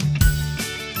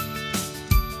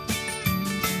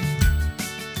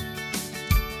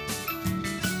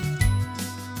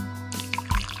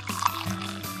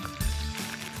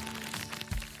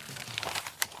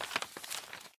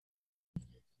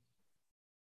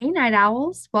Hey, night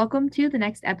owls. Welcome to the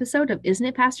next episode of Isn't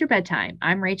It Past Your Bedtime?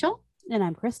 I'm Rachel. And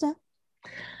I'm Krista.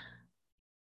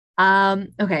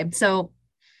 Okay, so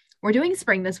we're doing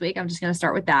spring this week. I'm just gonna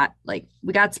start with that. Like,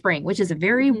 we got spring, which is a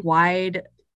very Mhm. wide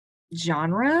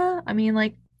genre. I mean,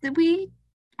 like, we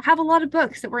have a lot of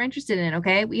books that we're interested in,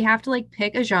 okay? We have to like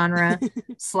pick a genre.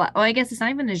 Well, I guess it's not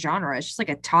even a genre, it's just like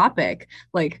a topic.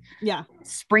 Like, Yeah,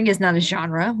 spring is not a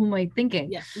genre. Who am I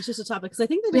thinking? yeah. It's just a topic because I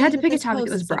think the We day had to that pick a this topic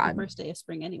that posts was is like the broad. first day of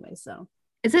spring anyway. So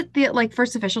Is it the like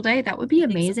first official day? That would I be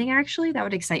think so. amazing, actually. That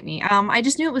would excite me. I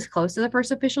just knew it was close to the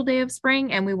first official day of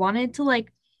spring, and we wanted to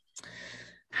like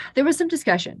there was some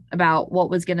discussion about what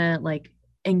was gonna like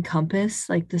encompass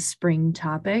like the spring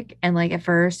topic. And like at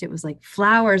first it was like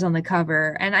flowers on the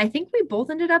cover. And I think we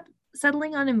both ended up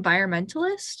settling on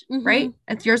environmentalist, Hmm. right?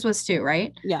 It's yours was too,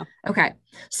 right? Yeah, Okay.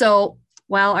 So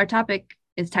while our topic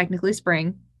is technically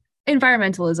spring,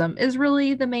 environmentalism is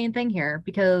really the main thing here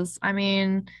because I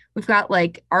mean, we've got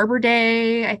like Arbor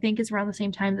Day, I think is around the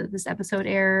same time that this episode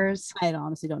airs. I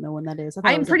honestly don't know when that is. I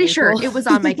thought it I'm was in pretty sure April. it was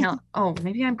on my count. Oh,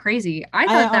 maybe I'm crazy. I I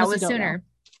thought that honestly was don't know. sooner.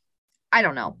 I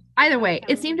don't know. Either way,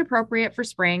 it seemed appropriate for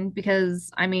spring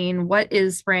because I mean, what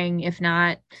is spring if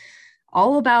not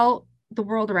all about the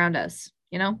world around us,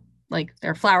 you know? Like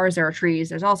there are flowers, there are trees,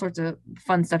 there's all sorts of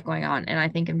fun stuff going on. And I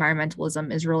think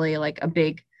environmentalism is really like a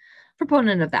big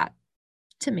proponent of that,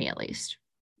 to me at least.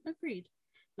 Agreed.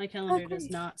 My calendar does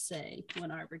Agreed. not say when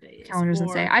Arbor Day is, Calendar doesn't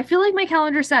say. or I feel like my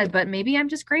calendar said, but maybe I'm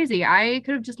just crazy. I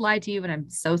could have just lied to you, and I'm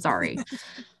so sorry.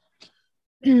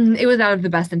 It was out of the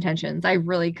best intentions. I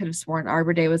really could have sworn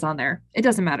Arbor Day was on there. It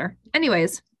doesn't matter.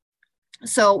 Anyways,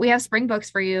 so we have spring books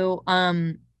for you.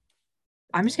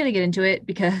 I'm just gonna get into it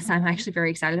because I'm actually very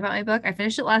excited about my book. I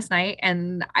finished it last night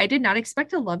and I did not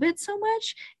expect to love it so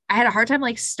much. I had a hard time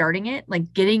like starting it,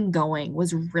 like getting going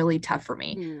was really tough for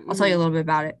me. I'll tell you a mm-hmm. little bit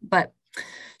about it. But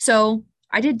so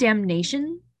I did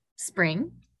Damnation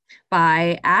Spring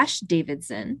by Ash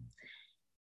Davidson.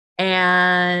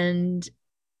 And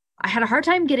I had a hard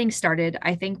time getting started.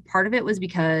 I think part of it was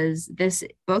because this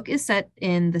book is set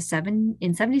in the seven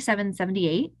in 77,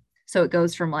 78. So it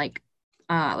goes from like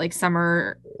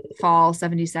summer, fall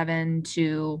 77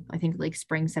 to I think like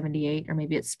spring 78, or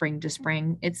maybe it's spring to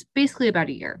spring. It's basically about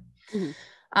a year. Mm-hmm.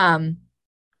 Um,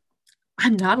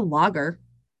 I'm not a logger.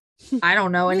 I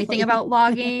don't know anything Really. about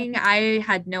logging. I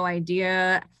had no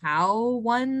idea how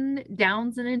one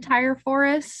downs an entire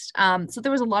forest. So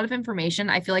there was a lot of information,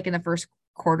 I feel like, in the first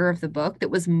quarter of the book that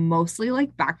was mostly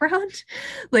like background,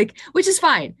 like, which is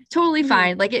fine, totally Hmm.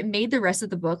 fine. Like, it made the rest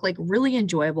of the book like really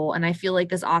enjoyable. And I feel like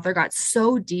this author got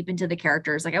so deep into the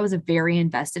characters. Like, I was very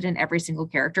invested in every single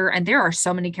character. And there are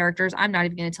so many characters, I'm not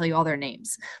even going to tell you all their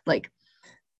names. Like,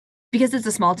 because it's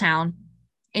a small town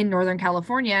in Northern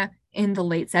California in the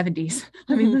late 70s.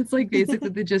 I mean, Hmm. that's like basically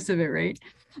the gist of it, right?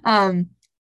 Um,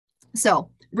 so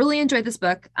really enjoyed this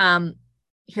book.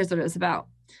 Here's what it was about.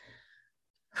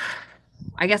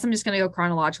 I guess I'm just gonna go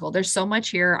chronological. There's so much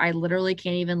here. I literally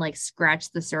can't even like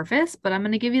scratch the surface, but I'm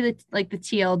gonna give you the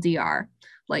TLDR.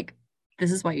 Like,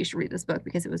 this is why you should read this book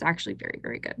because it was actually very,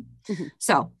 very good. Hmm.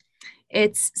 So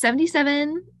it's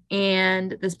 77,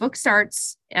 and this book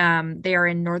starts. They are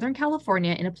in Northern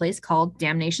California in a place called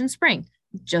Damnation Spring,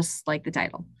 just like the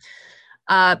title.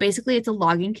 Basically, it's a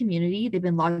logging community. They've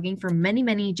been logging for many,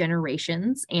 many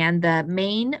generations, and the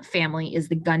main family is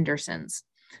the Gundersons.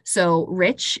 So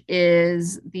Rich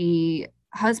is the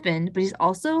husband, but he's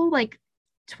also like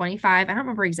 25. I don't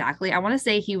remember exactly. I want to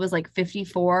say he was like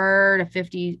 54 to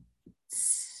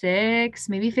 56,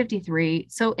 maybe 53.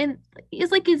 So in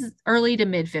he's like his early to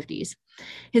mid 50s.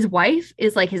 His wife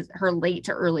is like her late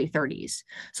to early 30s.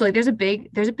 So like there's a big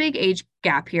age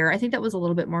gap here. I think that was a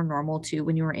little bit more normal too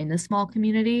when you were in a small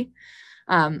community,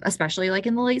 especially like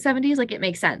in the late 70s. Like, it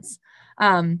makes sense.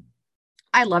 Um,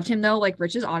 I loved him though. Like,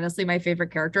 Rich is honestly my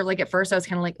favorite character. Like, at first I was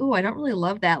kind of like, oh, I don't really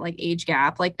love that like age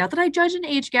gap. Like, not that I judge an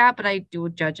age gap, but I do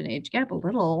judge an age gap a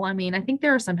little. I mean, I think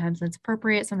there are sometimes it's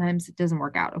appropriate, sometimes it doesn't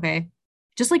work out. Okay.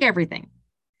 Just like everything.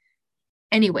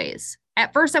 Anyways,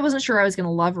 at first I wasn't sure I was going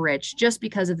to love Rich just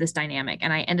because of this dynamic.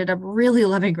 And I ended up really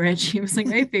loving Rich. He was like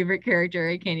my favorite character.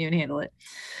 I can't even handle it.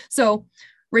 So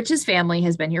Rich's family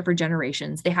has been here for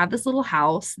generations. They have this little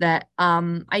house that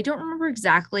I don't remember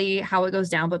exactly how it goes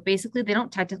down, but basically they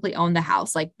don't technically own the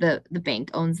house. Like the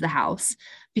bank owns the house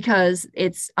because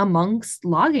it's amongst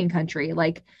logging country.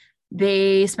 Like,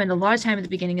 they spend a lot of time at the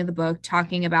beginning of the book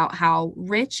talking about how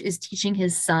Rich is teaching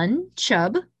his son,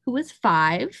 Chub, who is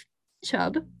 5.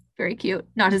 Chub, very cute.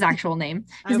 Not his actual name.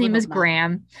 I His would name is hope not.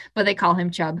 Graham, but they call him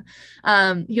Chub.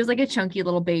 He was like a chunky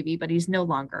little baby, but he's no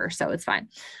longer, so it's fine.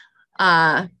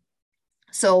 Uh,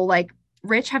 so like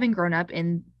Rich, having grown up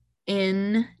in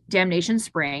in Damnation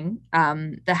Spring,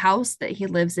 the house that he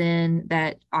lives in,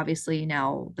 that obviously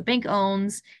now the bank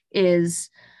owns, is,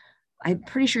 I'm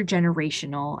pretty sure,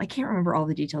 generational. I can't remember all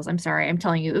the details. I'm sorry. I'm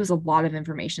telling you, it was a lot of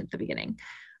information at the beginning.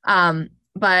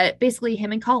 But basically,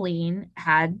 him and Colleen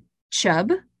had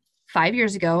Chubb 5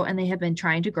 years ago, and they have been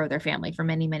trying to grow their family for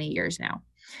many, many years now.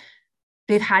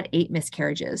 They've had 8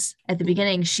 miscarriages. At the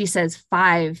beginning, she says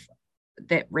 5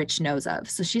 that Rich knows of.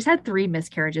 So she's had 3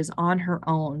 miscarriages on her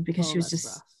own because she was that's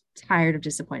just rough. tired of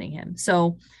disappointing him.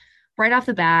 So right off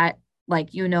the bat,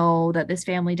 like, you know, that this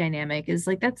family dynamic is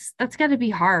like, that's got to be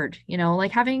hard, you know,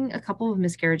 like having a couple of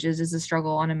miscarriages is a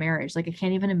struggle on a marriage. Like, I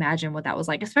can't even imagine what that was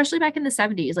like, especially back in the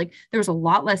 70s. Like, there was a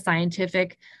lot less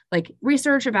scientific like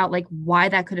research about like why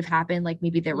that could have happened. Like,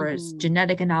 maybe there was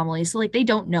genetic anomalies, so like they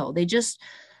don't know. They just,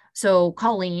 so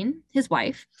Colleen, his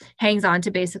wife, hangs on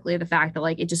to basically the fact that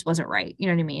like it just wasn't right. You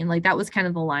know what I mean? Like, that was kind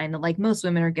of the line that like most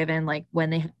women are given, like when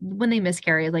they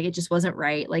miscarry, like it just wasn't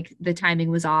right. Like the timing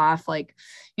was off, like,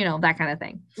 you know, that kind of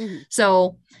thing.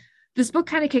 So this book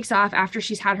kind of kicks off after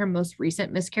she's had her most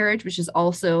recent miscarriage, which is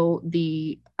also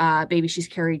the baby she's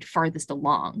carried farthest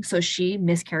along. So she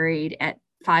miscarried at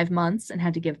 5 months and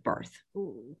had to give birth.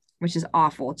 Ooh. Which is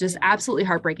awful. Just absolutely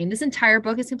heartbreaking. This entire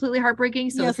book is completely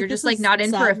heartbreaking. So if you're just like not in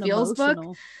for a feels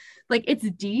book, like it's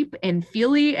deep and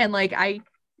feely, and like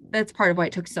that's part of why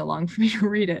it took so long for me to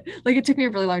read it. Like, it took me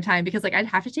a really long time because like I'd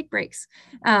have to take breaks.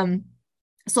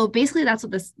 So basically that's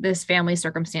what this family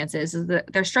circumstance is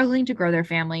that they're struggling to grow their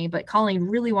family, but Colleen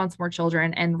really wants more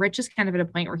children. And Rich is kind of at a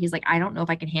point where he's like, I don't know if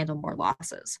I can handle more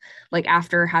losses. Like,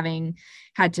 after having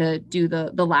had to do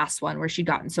the last one where she'd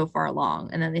gotten so far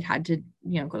along, and then they'd had to,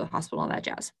 you know, go to the hospital and all that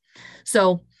jazz.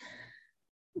 So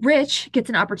Rich gets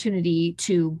an opportunity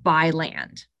to buy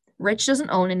land. Rich doesn't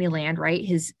own any land, right?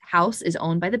 His house is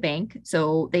owned by the bank.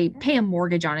 So they pay a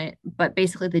mortgage on it. But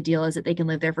basically, the deal is that they can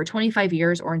live there for 25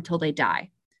 years or until they die.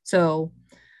 So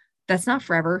that's not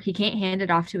forever. He can't hand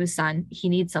it off to his son. He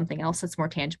needs something else that's more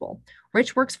tangible.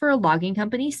 Rich works for a logging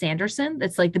company, Sanderson,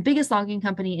 that's like the biggest logging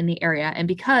company in the area. And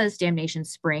because Damnation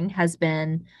Spring has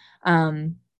been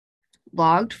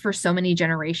logged for so many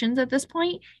generations at this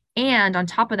point, and on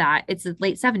top of that, it's the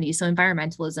late 70s. So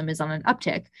environmentalism is on an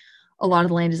uptick. A lot of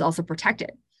the land is also protected.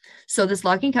 So this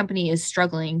logging company is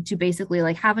struggling to basically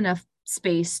like have enough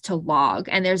space to log.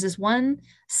 And there's this one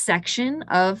section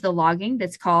of the logging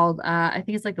that's called, I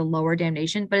think it's like the Lower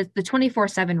Damnation, but it's the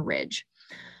 24/7 Ridge.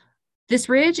 This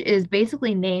ridge is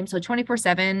basically named, so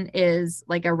 24/7 is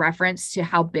like a reference to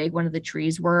how big one of the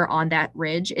trees were on that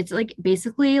ridge. It's like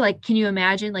basically like, can you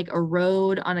imagine like a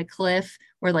road on a cliff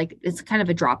where like it's kind of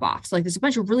a drop off? So like there's a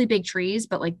bunch of really big trees,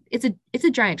 but like it's a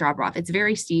giant drop off. It's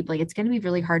very steep. Like, it's going to be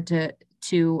really hard to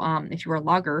if you were a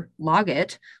logger, log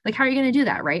it. Like, how are you going to do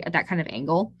that, right, at that kind of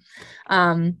angle?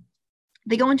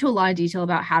 They go into a lot of detail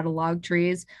about how to log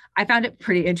trees. I found it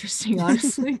pretty interesting,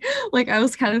 honestly. Like, I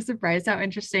was kind of surprised how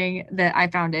interesting that I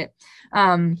found it.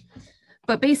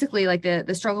 But basically, like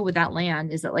the struggle with that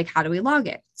land is that, like, how do we log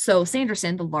it? So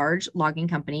Sanderson, the large logging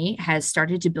company, has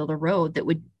started to build a road that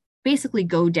would basically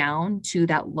go down to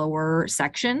that lower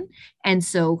section. And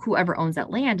so whoever owns that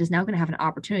land is now going to have an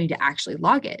opportunity to actually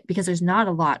log it because there's not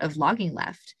a lot of logging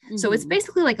left. So it's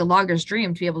basically like a logger's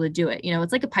dream to be able to do it. You know,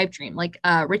 it's like a pipe dream. Like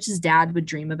Rich's dad would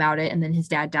dream about it, and then his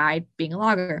dad died being a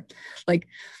logger. Like,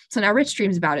 so now Rich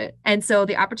dreams about it. And so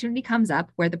the opportunity comes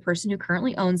up where the person who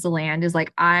currently owns the land is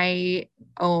like, I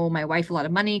owe my wife a lot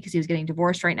of money because he was getting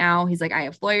divorced right now. He's like, I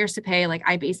have lawyers to pay. Like,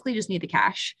 I basically just need the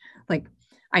cash. Like,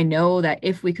 I know that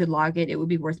if we could log it, it would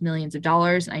be worth millions of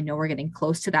dollars. And I know we're getting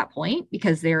close to that point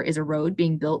because there is a road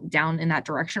being built down in that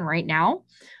direction right now,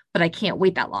 but I can't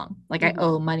wait that long. Like, I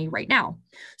owe money right now.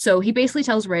 So he basically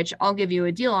tells Rich, I'll give you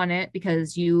a deal on it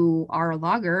because you are a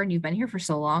logger and you've been here for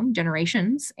so long,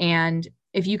 generations. And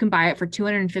if you can buy it for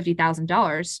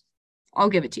 $250,000, I'll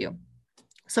give it to you.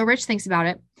 So Rich thinks about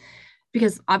it,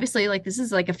 because obviously, like, this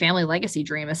is like a family legacy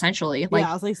dream, essentially. Like,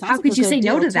 I was like, how could you say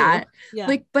no to that? Yeah.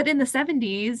 Like, but in the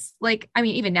 70s, like, I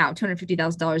mean, even now,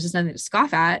 $250,000 is nothing to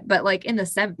scoff at, but like in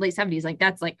the late 70s, like,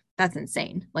 that's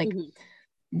insane. Like,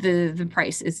 the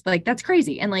price is like, that's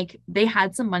crazy. And like, they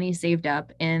had some money saved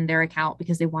up in their account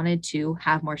because they wanted to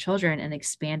have more children and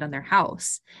expand on their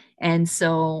house. And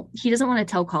so he doesn't want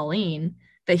to tell Colleen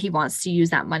that he wants to use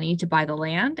that money to buy the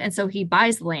land. And so he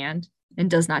buys the land and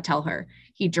does not tell her.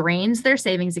 He drains their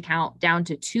savings account down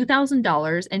to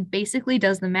 $2,000 and basically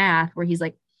does the math where he's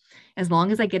like, as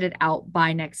long as I get it out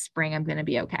by next spring, I'm going to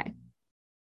be okay.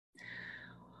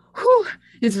 Whew.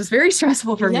 This was very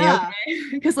stressful for me. Okay?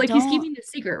 Because like, he's keeping the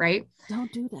secret, right?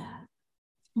 Don't do that.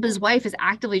 But his wife is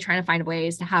actively trying to find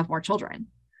ways to have more children.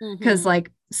 Because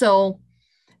like, so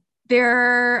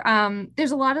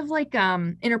There's a lot of like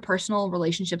interpersonal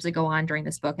relationships that go on during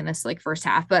this book in this like first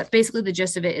half, but basically the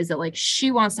gist of it is that like she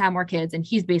wants to have more kids and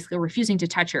he's basically refusing to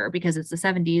touch her because it's the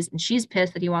 70s and she's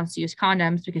pissed that he wants to use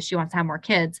condoms because she wants to have more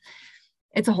kids.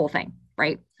 It's a whole thing,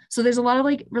 right? So there's a lot of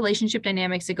like relationship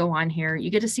dynamics that go on here. You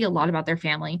get to see a lot about their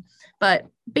family, but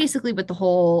basically with the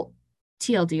whole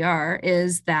TLDR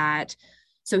is that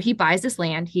so he buys this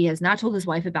land. He has not told his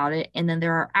wife about it. And then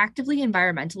there are actively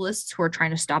environmentalists who are trying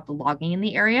to stop the logging in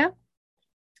the area.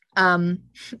 Um,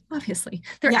 Obviously,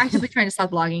 they're actively trying to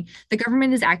stop logging. The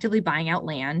government is actively buying out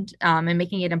land and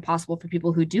making it impossible for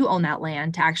people who do own that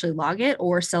land to actually log it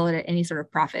or sell it at any sort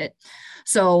of profit.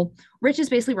 So Rich is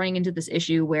basically running into this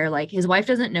issue where like his wife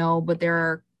doesn't know, but there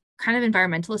are kind of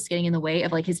environmentalists getting in the way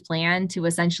of like his plan to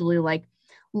essentially like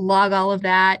log all of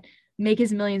that, make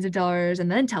his millions of dollars,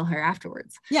 and then tell her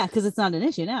afterwards. Yeah, because it's not an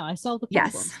issue now. I solved the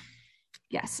problem.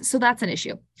 Yes. So that's an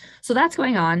issue. So that's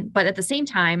going on. But at the same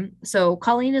time, so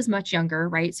Colleen is much younger,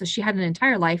 right? So she had an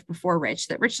entire life before Rich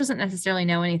that Rich doesn't necessarily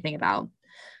know anything about,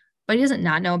 but he doesn't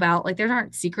not know about. Like there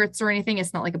aren't secrets or anything.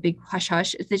 It's not like a big hush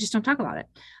hush. They just don't talk about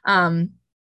it.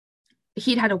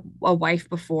 He'd had a wife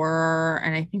before,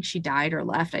 and I think she died or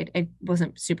left. It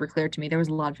wasn't super clear to me. There was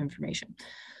a lot of information.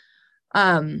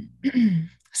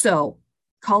 So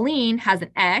Colleen has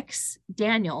an ex,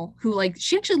 Daniel, who like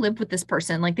she actually lived with this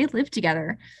person, like they lived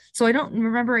together. So I don't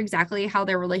remember exactly how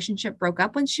their relationship broke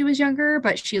up when she was younger,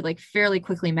 but she like fairly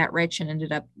quickly met Rich and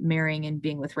ended up marrying and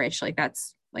being with Rich. Like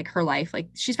that's like her life. Like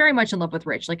she's very much in love with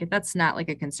Rich. Like that's not like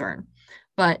a concern.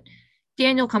 But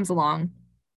Daniel comes along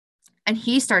and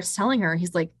he starts telling her,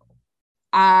 he's like,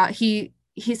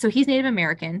 he's Native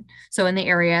American. So in the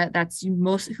area, that's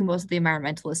most of the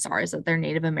environmentalists are is that they're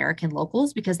Native American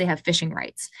locals because they have fishing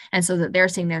rights. And so that they're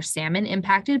seeing their salmon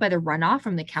impacted by the runoff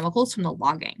from the chemicals from the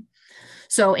logging.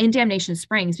 So in Damnation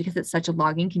Springs, because it's such a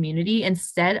logging community,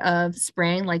 instead of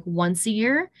spraying like once a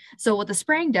year, so what the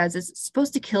spraying does is it's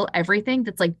supposed to kill everything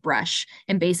that's like brush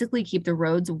and basically keep the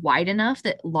roads wide enough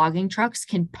that logging trucks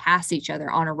can pass each other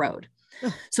on a road.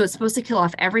 So it's supposed to kill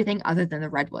off everything other than the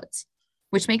redwoods,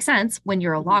 which makes sense when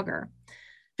you're a logger.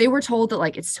 They were told that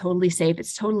like it's totally safe,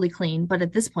 it's totally clean, but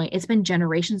at this point it's been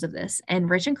generations of this, and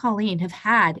Rich and Colleen have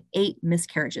had 8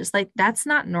 miscarriages. Like that's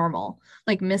not normal.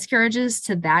 Like miscarriages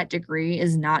to that degree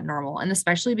is not normal, and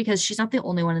especially because she's not the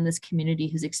only one in this community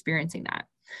who's experiencing that.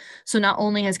 So not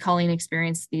only has Colleen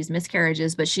experienced these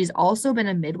miscarriages, but she's also been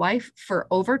a midwife for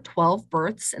over 12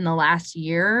 births in the last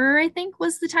year, I think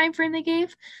was the time frame they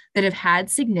gave, that have had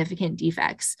significant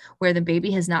defects where the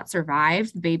baby has not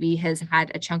survived. The baby has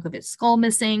had a chunk of its skull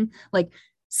missing, like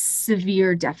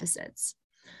severe deficits.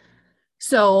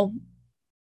 So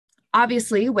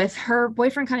obviously with her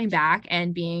boyfriend coming back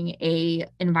and being a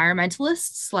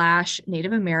environmentalist slash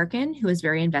Native American who is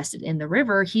very invested in the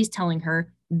river, he's telling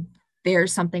her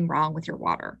there's something wrong with your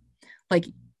water. Like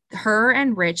her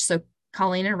and Rich, so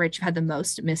Colleen and Rich have had the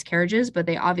most miscarriages, but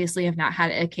they obviously have not had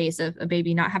a case of a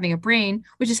baby not having a brain,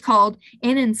 which is called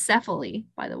anencephaly,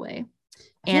 by the way.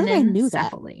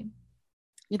 Anencephaly.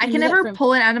 I can never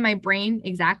pull it out of my brain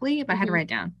exactly, but I had to write it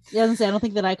down. Yeah, I was gonna say, I don't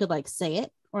think that I could like say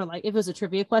it, or like if it was a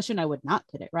trivia question, I would not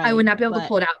get it right. I would not be able to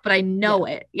pull it out, but I know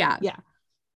it. Yeah. Yeah.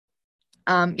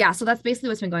 So that's basically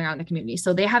what's been going on in the community.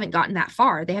 So they haven't gotten that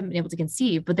far. They haven't been able to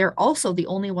conceive, but they're also the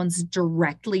only ones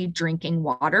directly drinking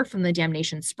water from the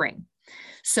Damnation Spring.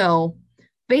 So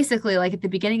basically, like at the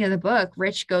beginning of the book,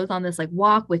 Rich goes on this like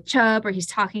walk with Chubb, where he's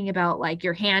talking about like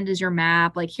your hand is your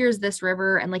map, like here's this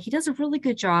river, and like he does a really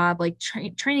good job like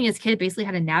training his kid basically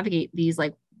how to navigate these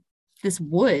like this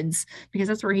woods, because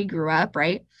that's where he grew up,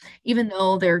 right? Even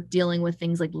though they're dealing with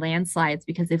things like landslides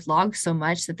because they've logged so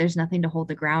much that there's nothing to hold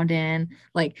the ground in.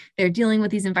 Like they're dealing with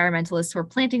these environmentalists who are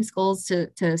planting skulls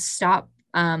to stop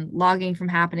logging from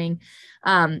happening.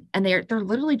 And they're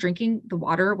literally drinking the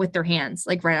water with their hands,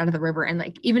 like right out of the river. And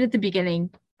like even at the beginning,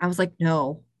 I was like,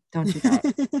 no, don't do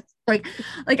that. like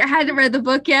I hadn't read the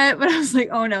book yet, but I was like,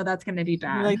 oh no, that's gonna be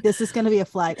bad. Like this is gonna be a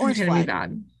flag. Orange flag. Be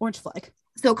bad. Orange flag.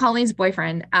 So Colleen's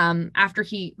boyfriend, after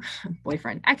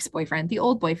ex-boyfriend, the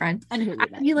old boyfriend,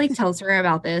 he like tells her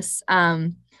about this.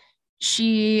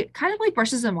 She kind of like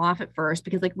brushes him off at first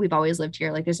because like we've always lived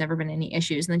here, like there's never been any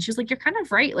issues. And then she's like, you're kind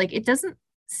of right. Like it doesn't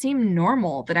seem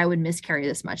normal that I would miscarry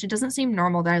this much. It doesn't seem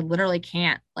normal that I literally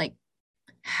can't like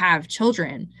have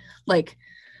children. Like,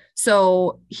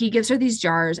 so he gives her these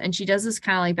jars and she does this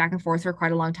kind of like back and forth for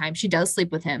quite a long time. She does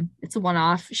sleep with him. It's a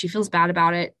one-off. She feels bad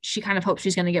about it. She kind of hopes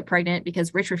she's going to get pregnant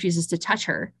because Rich refuses to touch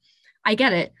her. I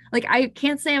get it. Like, I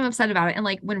can't say I'm upset about it. And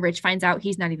like, when Rich finds out,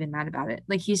 he's not even mad about it.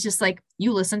 Like, he's just like,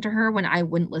 you listened to her when I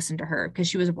wouldn't listen to her because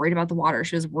she was worried about the water.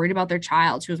 She was worried about their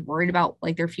child. She was worried about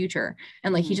like their future.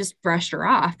 And like, he just brushed her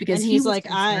off because And he he's was like,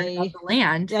 concerned about the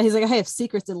land. yeah, he's like, I have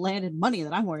secrets in land and money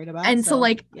that I'm worried about. And so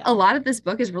like yeah. a lot of this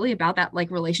book is really about that like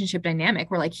relationship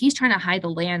dynamic where like he's trying to hide the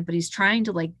land, but he's trying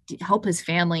to like help his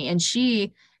family. And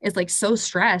she is like so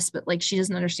stressed, but like she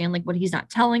doesn't understand like what he's not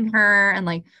telling her and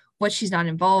like what she's not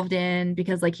involved in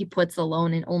because like he puts the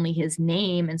loan in only his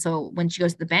name. And so when she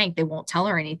goes to the bank, they won't tell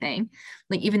her anything.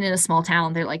 Like even in a small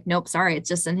town, they're like, nope, sorry, it's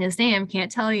just in his name.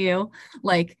 Can't tell you.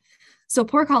 Like, so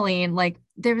poor Colleen, like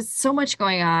there was so much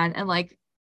going on. And like,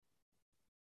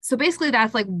 so basically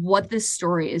that's like what this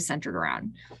story is centered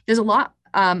around. There's a lot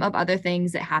of other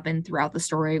things that happen throughout the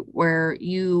story where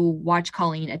you watch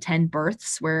Colleen attend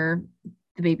births where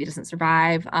the baby doesn't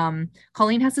survive.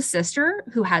 Colleen has a sister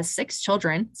who has 6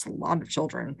 children. It's a lot of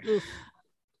children. Oof.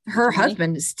 Her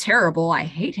husband is terrible. I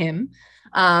hate him.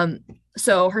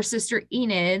 So her sister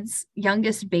Enid's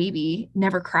youngest baby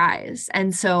never cries.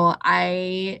 And so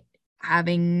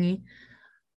having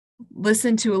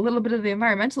listened to a little bit of the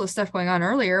environmentalist stuff going on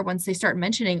earlier, once they start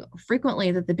mentioning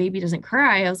frequently that the baby doesn't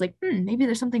cry, I was like, maybe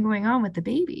there's something going on with the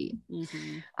baby.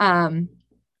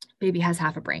 Baby has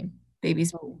half a brain.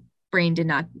 Baby's brain did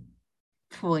not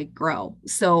fully grow.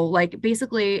 So like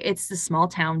basically it's the small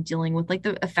town dealing with like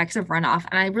the effects of runoff.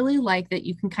 And I really like that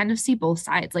you can kind of see both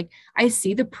sides. Like I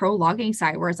see the pro logging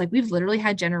side where it's like we've literally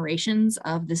had generations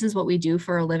of this is what we do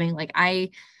for a living. Like I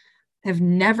have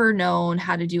never known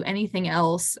how to do anything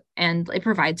else, and it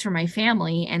provides for my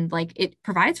family and like it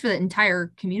provides for the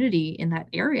entire community in that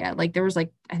area. Like there was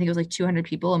like I think it was like 200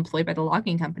 people employed by the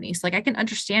logging company. So like I can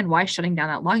understand why shutting down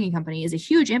that logging company is a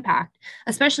huge impact,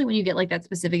 especially when you get like that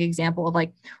specific example of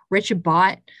like Rich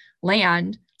bought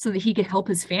land so that he could help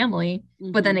his family,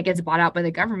 but then it gets bought out by the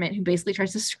government who basically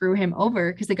tries to screw him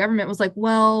over because the government was like,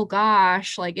 well,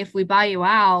 gosh, like if we buy you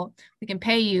out, we can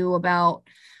pay you about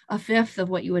a fifth of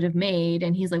what you would have made.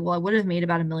 And he's like, well, I would have made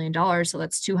about $1 million. So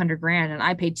that's 200 grand. And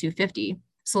I paid 250.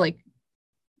 So like,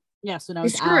 yeah. So now they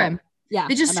screw him. Yeah.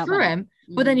 They just screw him.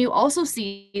 But then you also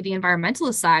see the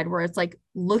environmentalist side where it's like,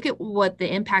 look at what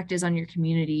the impact is on your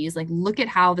communities. Like, look at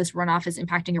how this runoff is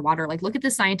impacting your water. Like, look at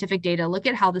the scientific data. Look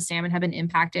at how the salmon have been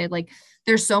impacted. Like,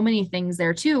 there's so many things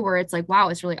there too, where it's like, wow,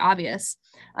 it's really obvious.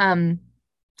 One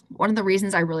of the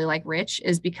reasons I really like Rich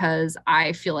is because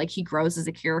I feel like he grows as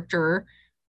a character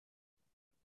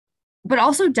but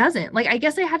also doesn't. Like I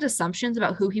guess I had assumptions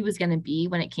about who he was going to be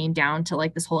when it came down to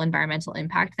like this whole environmental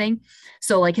impact thing.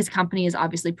 So like his company is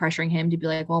obviously pressuring him to be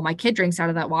like, well, my kid drinks out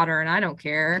of that water and I don't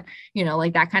care, you know,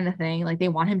 like that kind of thing. Like they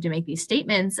want him to make these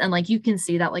statements and like you can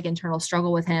see that like internal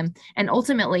struggle with him. And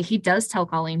ultimately he does tell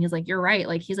Colleen, he's like, you're right.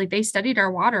 Like he's like, they studied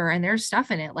our water and there's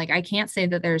stuff in it. Like I can't say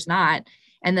that there's not.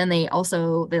 And then they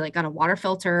like got a water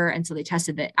filter. And so they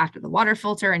tested it after the water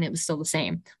filter and it was still the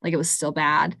same. Like it was still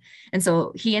bad. And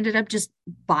so he ended up just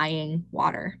buying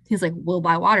water. He's like, we'll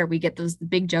buy water. We get those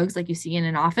big jugs like you see in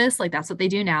an office. Like that's what they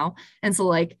do now. And so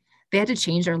like they had to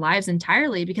change their lives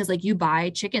entirely because like you buy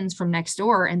chickens from next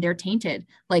door and they're tainted.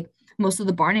 Like most of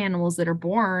the barn animals that are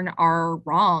born are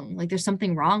wrong. Like there's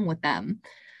something wrong with them.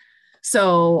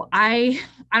 So I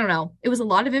don't know. It was a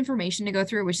lot of information to go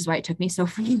through, which is why it took me so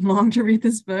freaking long to read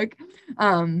this book.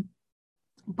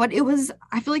 But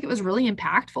I feel like it was really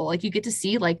impactful. Like you get to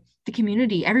see like the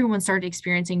community, everyone started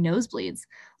experiencing nosebleeds.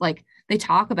 Like they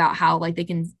talk about how like they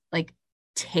can like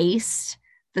taste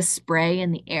the spray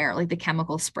in the air, like the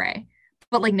chemical spray.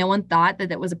 But like no one thought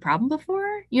that was a problem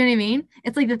before. You know what I mean?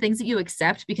 It's like the things that you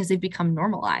accept because they've become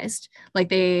normalized. Like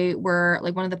they were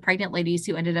like one of the pregnant ladies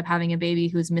who ended up having a baby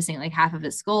who was missing like half of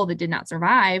his skull that did not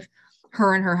survive.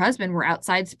 Her and her husband were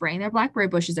outside spraying their blackberry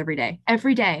bushes every day.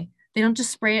 Every day. They don't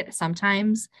just spray it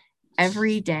sometimes,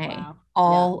 every day, wow.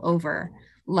 all over.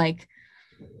 Like,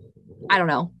 I don't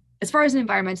know. As far as an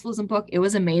environmentalism book, it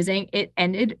was amazing. It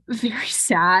ended very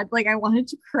sad. Like I wanted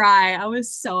to cry. I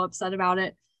was so upset about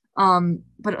it.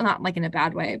 But not like in a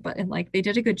bad way, but in like they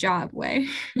did a good job way.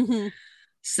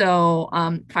 So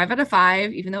 5 out of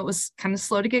 5, even though it was kind of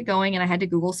slow to get going and I had to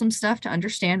Google some stuff to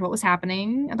understand what was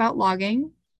happening about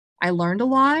logging. I learned a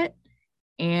lot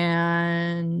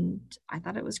and I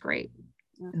thought it was great.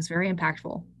 It was very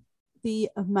impactful. The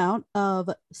amount of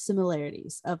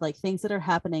similarities of like things that are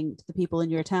happening to the people in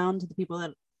your town, to the people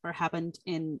that are happened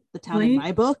in the town in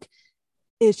my book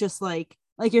is just like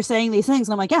you're saying these things.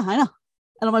 And I'm like, yeah, I know.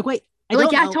 And I'm like, wait, I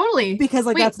don't know, totally. Because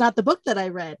like, that's not the book that I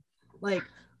read. Like,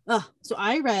 so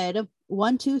I read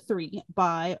 1, 2, 3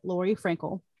 by Lori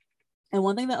Frankel. And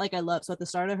one thing that like I love, so at the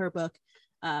start of her book,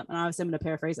 and obviously I'm going to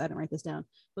paraphrase, I didn't write this down,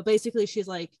 but basically she's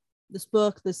like, this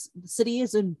book, the city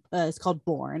is in it's called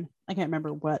Bourne. I can't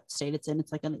remember what state it's in.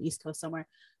 It's like on the East Coast somewhere.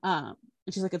 And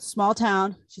she's like, it's a small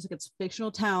town. She's like, it's a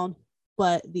fictional town,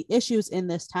 but the issues in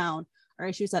this town are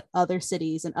issues that other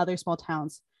cities and other small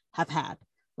towns have had.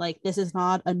 Like, this is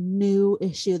not a new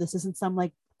issue. This isn't some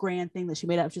like grand thing that she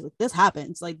made up. She's like, this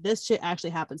happens. Like, this shit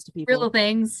actually happens to people. Real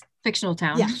things, fictional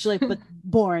town. Yeah, she's like, but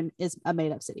Bourne is a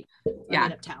made up city, yeah,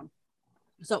 made up town.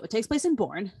 So it takes place in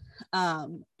Bourne,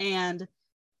 and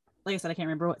like I said, I can't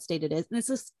remember what state it is, and it's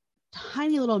this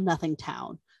tiny little nothing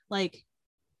town. Like,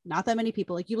 not that many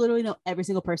people. Like, you literally know every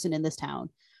single person in this town.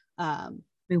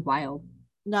 Be wild.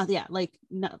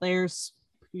 There's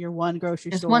your one grocery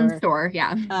There's store. one store,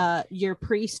 yeah. Your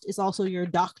priest is also your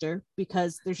doctor,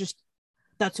 because there's just,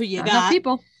 that's who you Not got. enough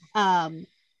people.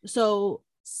 So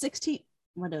 16,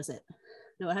 what is it?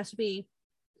 No, it has to be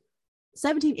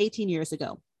 17, 18 years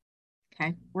ago.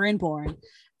 Okay. We're in Bourne,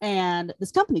 and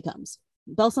this company comes,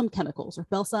 Balsam Chemicals, or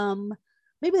Balsam,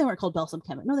 maybe they weren't called Balsam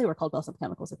Chemicals. No, they were called Balsam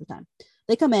Chemicals at the time.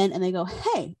 They come in and they go,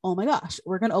 hey, oh my gosh,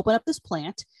 we're going to open up this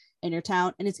plant in your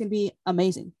town, and it's going to be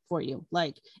amazing for you.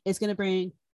 Like, it's going to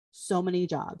bring so many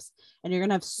jobs, and you're going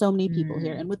to have so many people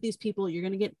here. And with these people, you're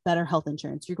going to get better health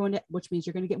insurance. Which means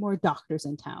you're going to get more doctors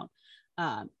in town.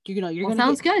 You're going to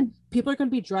sounds good. People are going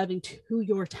to be driving to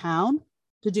your town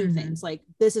to do things. Like,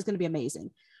 this is going to be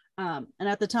amazing. And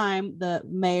at the time, the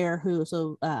mayor was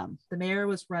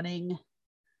running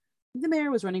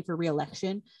for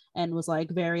re-election, and was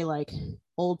like very like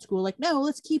old school, like, no,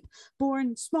 let's keep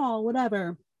Bourne small,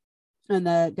 whatever. And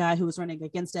the guy who was running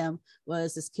against him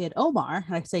was this kid, Omar.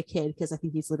 And I say kid because I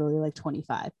think he's literally like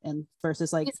 25, and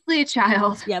versus like basically a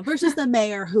child. Yeah, versus the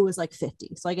mayor, who was like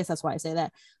 50. So I guess that's why I say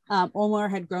that. Omar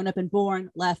had grown up in Bourne,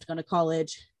 left, gone to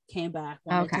college, came back,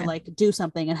 wanted to like do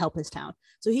something and help his town.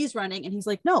 So he's running, and he's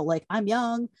like, no, like, I'm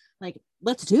young, like,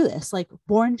 let's do this. Like,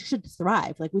 Bourne should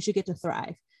thrive. Like, we should get to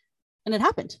thrive. And it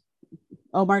happened.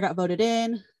 Omar got voted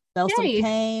in. Balsam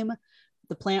came.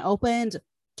 The plant opened.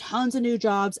 Tons of new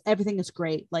jobs. Everything is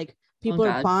great. Like, people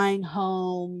are buying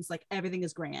homes. Like, everything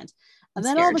is grand. And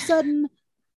then all of a sudden,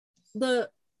 the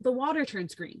water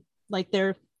turns green. Like,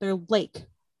 their lake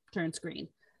turns green.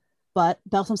 But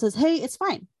Balsam says, hey, it's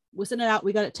fine. We sent it out.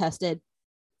 We got it tested.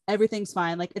 Everything's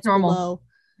fine. Like, it's normal.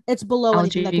 It's below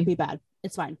anything that could be bad.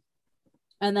 It's fine.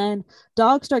 And then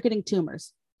dogs start getting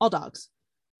tumors. All dogs.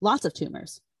 Lots of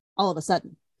tumors. All of a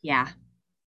sudden. Yeah.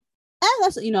 And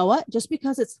that's, you know what? Just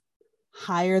because it's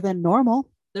higher than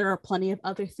normal, there are plenty of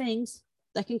other things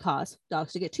that can cause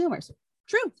dogs to get tumors.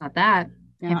 True. Not that.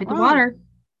 Can't beat the water.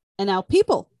 And now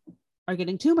people are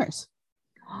getting tumors.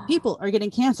 People are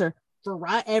getting cancer.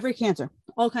 Every cancer,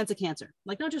 all kinds of cancer,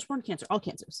 like not just one cancer, all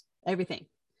cancers, everything.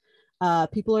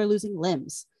 People are losing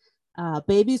limbs.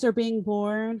 Babies are being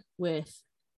born with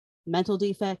mental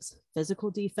defects,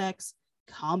 physical defects,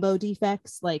 combo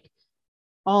defects, like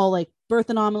all like birth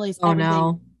anomalies.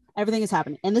 Everything is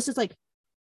happening. And this is like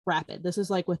rapid. This is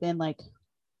like within like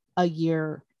a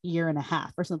year and a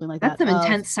half or something like that. That's some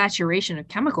intense saturation of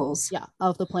chemicals. Yeah,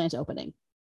 of the plant opening.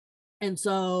 And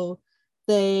so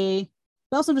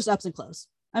Balsam just ups and close.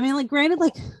 I mean, like, granted,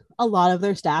 like, a lot of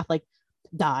their staff like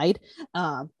died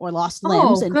or lost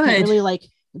limbs and can't really like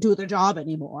do their job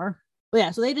anymore. But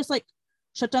yeah, so they just like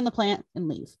shut down the plant and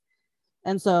leave.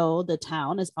 And so the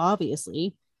town is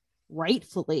obviously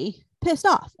rightfully pissed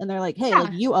off, and they're like, hey,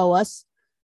 like, you owe us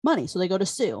money. So they go to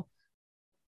sue,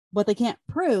 but they can't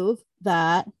prove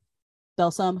that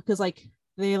Balsam, because like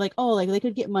they're like, oh, like they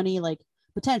could get money, like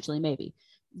potentially maybe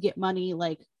get money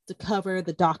like to cover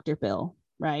the doctor bill,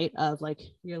 right, of like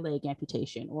your leg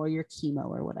amputation or your chemo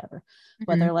or whatever.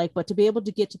 But they're like, but to be able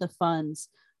to get to the funds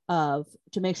to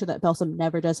make sure that Balsam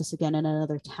never does this again in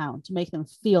another town, to make them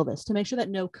feel this, to make sure that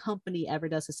no company ever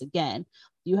does this again,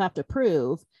 you have to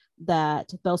prove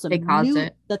that Balsam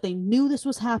knew this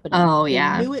was happening.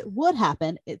 They knew it would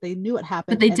happen. They knew it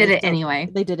happened, but they did it anyway.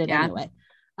 They did it anyway.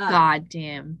 God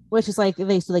damn. Which is like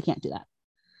they can't do that.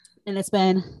 And it's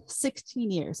been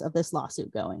 16 years of this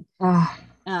lawsuit going.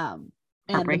 And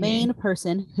the main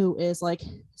person who is like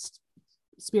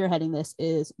spearheading this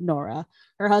is Nora.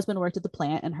 Her husband worked at the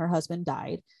plant, and her husband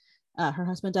died. Her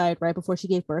husband died right before she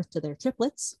gave birth to their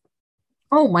triplets.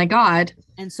 Oh my God.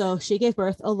 And so she gave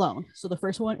birth alone. So the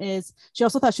first one is, she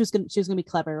also thought she was gonna be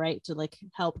clever, right, to like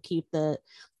help keep the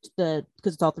because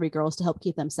it's all three girls, to help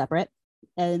keep them separate.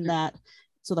 And that,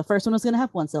 so the first one was gonna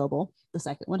have one syllable, the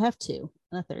second would have two,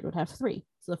 and the third would have three.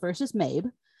 So the first is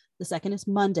Mabe, the second is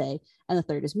Monday, and the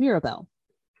third is Mirabelle.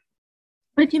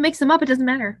 But if you mix them up, it doesn't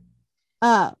matter.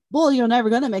 Well, you're never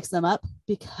gonna mix them up,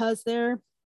 because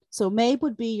so Mabe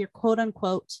would be your quote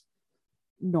unquote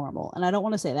normal, and I don't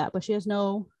want to say that, but she has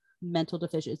no mental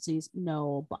deficiencies,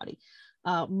 no body.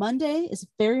 Monday is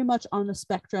very much on the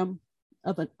spectrum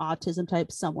of an autism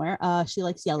type somewhere. She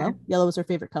likes yellow. Okay. Yellow is her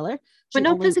favorite color. But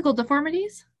no physical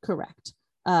deformities? Correct.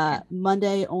 Okay.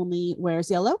 Monday only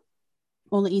wears yellow,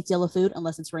 only eats yellow food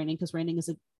unless it's raining, because raining is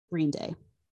a green day.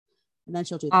 And then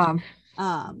she'll do that.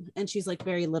 And she's like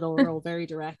very literal, very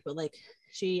direct, but like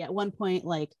she at one point,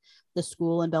 like the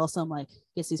school in Belsom like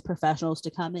gets these professionals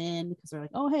to come in because they're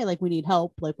like, oh hey, like we need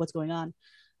help, like what's going on.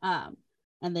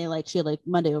 And they like, she like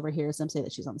Monday overhears them say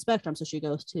that she's on the spectrum. So she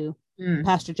goes to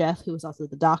Pastor Jeff, who was also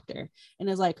the doctor, and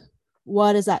is like,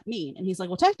 what does that mean? And he's like,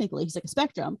 well, technically, he's like, a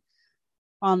spectrum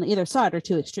on either side are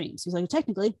two extremes. He's like,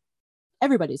 technically,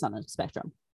 everybody's on a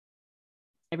spectrum.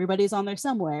 Everybody's on there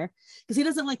somewhere, because he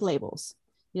doesn't like labels.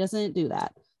 He doesn't do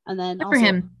that. And then Good also, for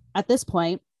him. at this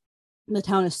point, the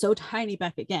town is so tiny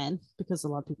back again because a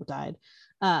lot of people died,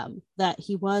 that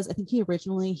he was, I think he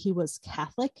was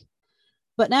Catholic,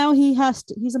 but now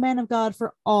he's a man of God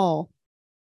for all.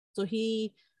 So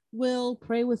he will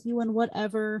pray with you in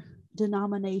whatever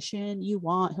denomination you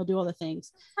want. He'll do all the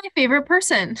things. My favorite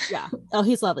person. Yeah. Oh,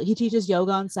 he's lovely. He teaches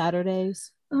yoga on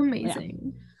Saturdays.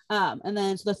 Amazing. Yeah. And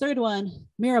then so the third one,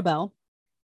 Mirabelle,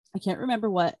 I can't remember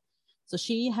what. So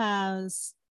she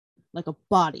has like a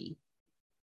body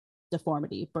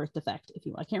deformity, birth defect, if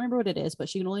you want. I can't remember what it is, but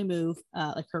she can only move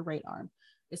like her right arm.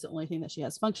 It's the only thing that she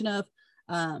has function of.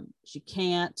 She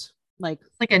can't like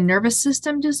a nervous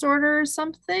system disorder or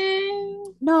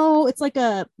something. No, it's like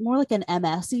a more like an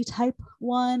MSy type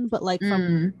one, but like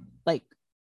from like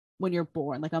when you're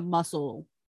born, like a muscle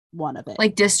one of it,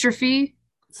 like dystrophy,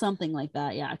 something like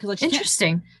that. Yeah, because like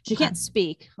she can't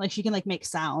speak. Like she can like make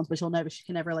sounds, but she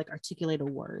can never like articulate a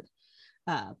word.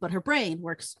 But her brain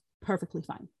works perfectly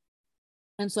fine.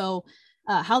 And so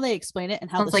how they explain it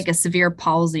and how sounds like a severe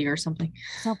palsy or something,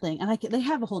 and they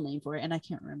have a whole name for it, and I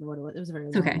can't remember what it was. It was a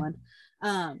very long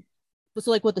one. But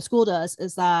so like what the school does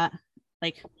is that,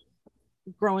 like,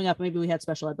 growing up, maybe we had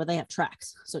special ed, but they have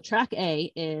tracks. So track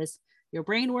A is your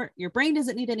brain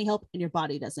doesn't need any help and your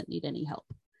body doesn't need any help.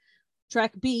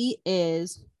 Track B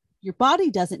is your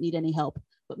body doesn't need any help,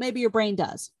 but maybe your brain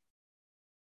does.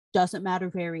 Doesn't matter,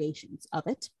 variations of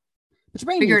it, but your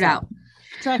brain figure it out.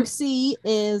 Track C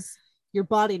is your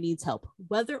body needs help,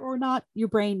 whether or not your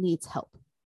brain needs help.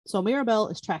 So Mirabelle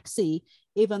is track C,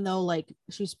 even though like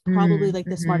she's probably like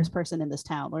the smartest person in this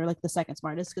town, or like the second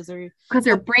smartest, because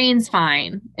her brain's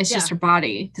fine. It's just her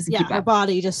body doesn't keep up. Her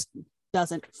body just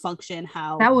doesn't function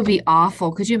how. That would be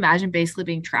awful. Could you imagine basically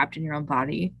being trapped in your own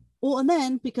body? Well, and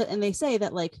then they say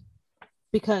that like,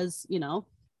 because, you know,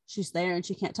 she's there and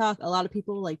she can't talk, a lot of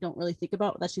people like don't really think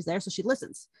about that she's there, so she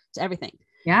listens to everything.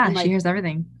 Yeah, and, like, she hears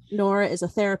everything. Nora is a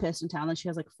therapist in town, and she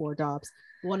has like 4 jobs.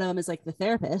 One of them is like the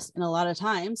therapist, and a lot of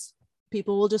times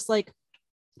people will just like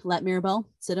let Mirabelle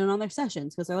sit in on their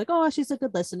sessions because they're like, oh, she's a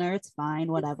good listener, it's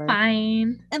fine, whatever, it's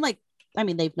fine. And like, I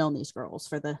mean, they've known these girls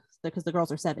because the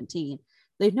girls are 17.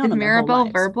 They've known them. Is Mirabelle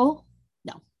verbal?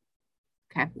 No.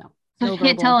 Okay. No. So she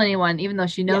can't tell anyone, even though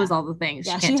she knows all the things.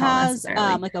 Yeah, she has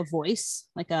like a voice,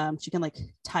 like she can like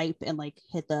type and like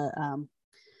hit the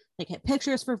like hit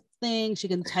pictures for things. She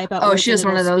can type out. Oh, she has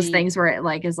one of those things where it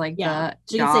like is like the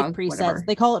she dog, can say presets. Whatever.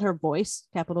 They call it her voice,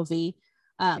 capital V.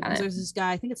 There's this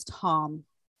guy, I think it's Tom.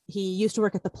 He used to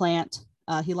work at the plant.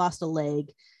 He lost a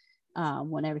leg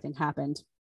when everything happened,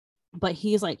 but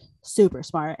he's like super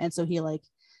smart, and so he like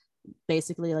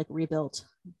basically like rebuilt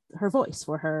her voice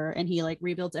for her, and he like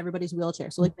rebuilds everybody's wheelchair.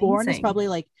 So like Bourne is probably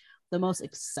like the most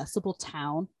accessible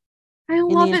town. I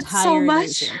love it so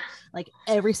much. Nation. Like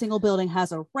every single building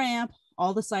has a ramp,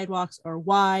 all the sidewalks are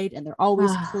wide and they're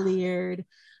always cleared.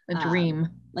 A dream.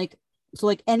 Like, so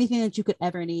like anything that you could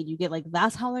ever need, you get. Like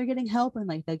that's how they're getting help, and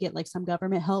like they get like some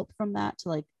government help from that to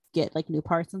like get like new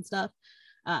parts and stuff.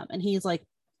 And he's like,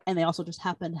 and they also just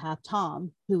happen to have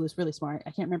Tom, who was really smart.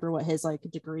 I can't remember what his like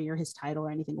degree or his title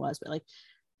or anything was, but like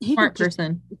he smart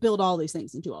person, build all these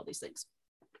things and do all these things.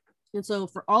 And so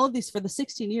for all of these, for the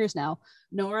 16 years now,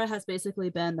 Nora has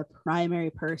basically been the primary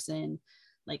person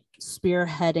like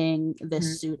spearheading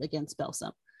this suit against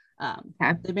Belsom.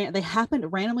 They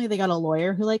happened randomly. They got a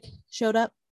lawyer who like showed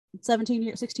up 16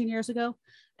 years ago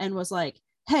and was like,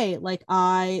 hey, like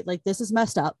I like this is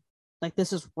messed up. Like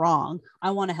this is wrong.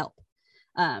 I want to help.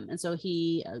 And so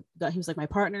he was like, my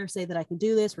partner say that I can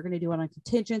do this. We're going to do it on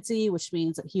contingency, which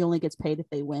means that he only gets paid if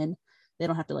they win. They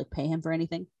don't have to like pay him for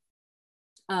anything.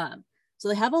 So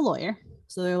they have a lawyer.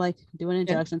 So they're like doing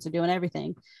injunctions, they're doing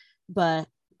everything. But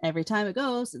every time it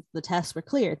goes, the tests were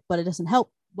cleared, but it doesn't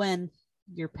help when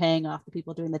you're paying off the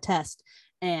people doing the test,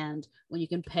 and when you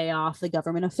can pay off the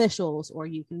government officials, or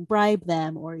you can bribe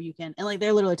them, or you can, and like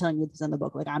they're literally telling you this in the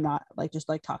book. Like I'm not like just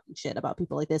like talking shit about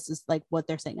people. Like this is like what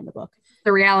they're saying in the book.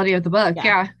 The reality of the book.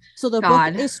 Yeah. So the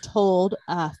God. book is told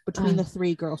between the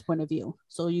three girls' point of view.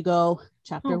 So you go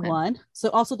chapter 1. So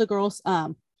also the girls,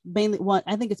 mainly one,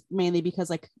 I think it's mainly because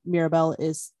like Mirabel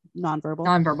is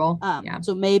nonverbal. Yeah.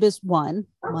 So Maeve is 1,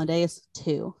 Monday is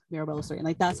 2, Mirabel is 3, and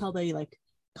like that's how they like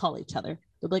call each other.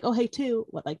 They'll be like, oh hey 2,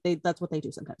 what, like that's what they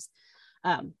do sometimes.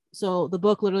 So the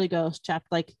book literally goes chapter,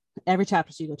 like every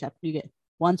chapter, so you get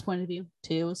 1's point of view,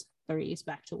 2's, 3's,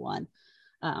 back to 1.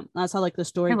 That's how like the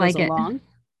story goes along.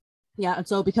 Yeah, and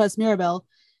so because Maeve,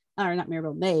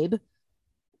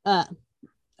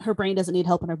 her brain doesn't need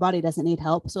help and her body doesn't need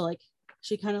help, so like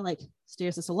she kind of like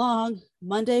steers us along.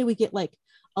 Monday we get like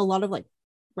a lot of like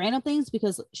random things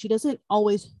because she doesn't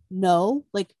always know,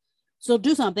 like she'll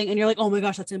do something and you're like, oh my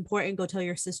gosh, that's important, go tell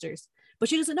your sisters, but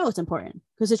she doesn't know it's important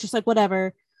because it's just like,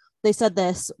 whatever, they said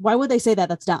this, why would they say that?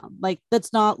 That's dumb, like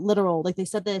that's not literal, like they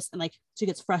said this, and like she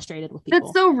gets frustrated with people.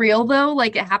 That's so real though,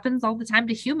 like it happens all the time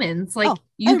to humans. Like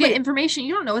you get information,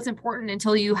 you don't know it's important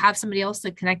until you have somebody else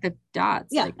to connect the dots.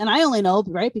 Yeah, like, and I only know,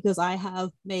 right, because I have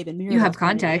Maeve and Mirabel. You have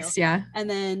context. Yeah. And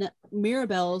then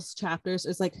Mirabel's chapters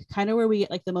is like kind of where we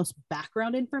get like the most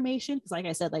background information, because like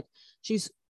I said, like she's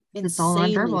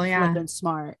insanely flippin'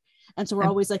 smart, and so we're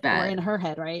always like, we're in her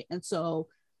head, right? And so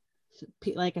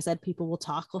like I said, people will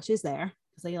talk while she's there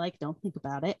because they like don't think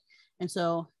about it, and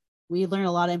so we learn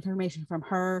a lot of information from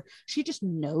her. She just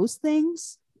knows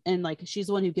things, and like she's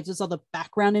the one who gives us all the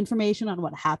background information on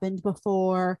what happened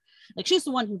before. Like she's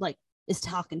the one who like is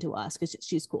talking to us because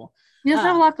she's cool. She doesn't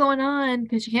have a lot going on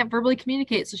because she can't verbally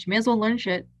communicate, so she may as well learn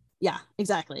shit. Yeah,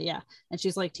 exactly. Yeah, and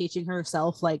she's like teaching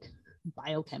herself like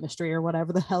biochemistry or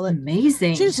whatever the hell.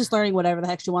 Amazing. She's just learning whatever the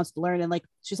heck she wants to learn, and like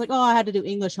she's like, oh, I had to do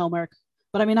English homework.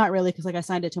 But I mean, not really, because like I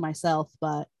signed it to myself,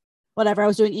 but whatever. I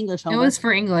was doing English homework. It was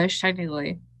for English,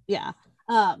 technically. Yeah.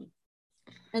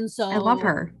 And so I love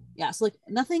her. Yeah. So like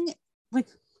nothing, like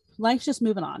life's just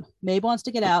moving on. Maeve wants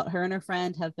to get out. Her and her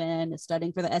friend have been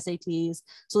studying for the SATs.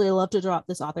 So they love to drop,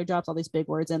 this author drops all these big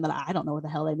words in that I don't know what the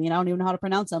hell they mean. I don't even know how to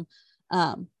pronounce them.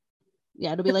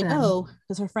 Yeah, it'll be like, oh,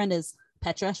 because her friend is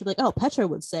Petra. She'll be like, oh, Petra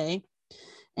would say,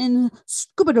 and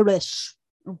scuba-derish,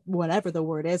 whatever the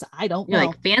word is, I don't know.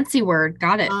 Like fancy word,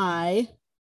 got it. I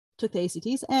took the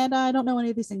ACTs and I don't know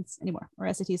any of these things anymore, or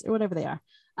SATs or whatever they are.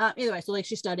 Either way, so like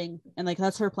she's studying and like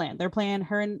that's her plan. Their plan,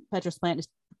 her and Petra's plan is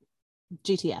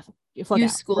GTF.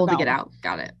 Use school to get out.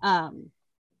 Got it.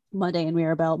 Monday and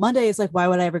Mirabel. Monday is like, why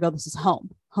would I ever go? This is home.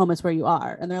 Home is where you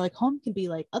are. And they're like, home can be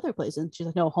like other places. And she's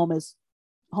like, no, home is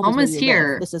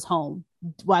here. This is home.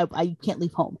 Why I can't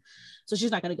leave home. So she's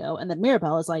not gonna go. And then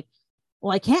Mirabel is like,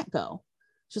 well, I can't go.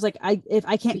 She's like, if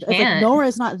I can't, if like Nora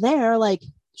is not there, like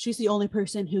she's the only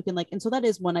person who can like, and so that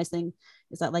is one nice thing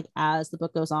is that like as the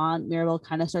book goes on, Mirabel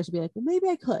kind of starts to be like, well, maybe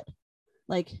I could,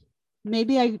 like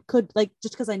maybe I could, like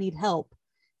just because I need help,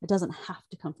 it doesn't have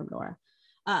to come from Nora.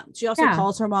 She also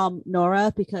calls her mom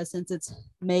Nora because since it's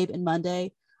Maeve and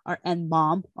Monday and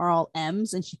mom are all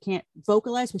M's and she can't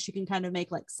vocalize, but she can kind of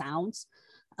make like sounds.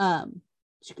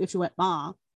 If she went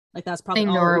ma, like that's probably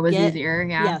all Nora was easier.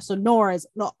 Yeah. So Nora is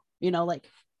no, like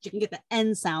she can get the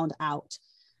N sound out.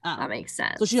 That makes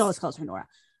sense. So she always calls her Nora,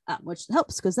 which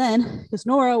helps because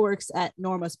Nora works at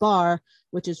Norma's bar,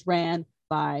 which is ran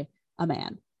by a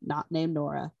man not named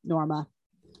Norma.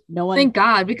 No one. Thank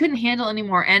God we couldn't handle any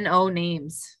more NO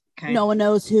names. Okay. No one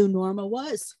knows who Norma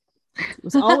was. It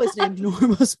was always named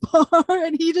Norma's bar,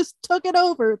 and he just took it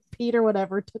over. Peter,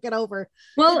 whatever, took it over.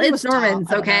 Well, it's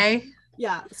Norman's, okay.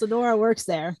 Yeah. So Nora works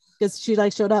there because she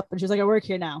like showed up and she's like, I work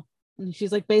here now. And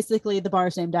she's like, basically, the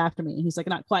bar's named after me. And he's like,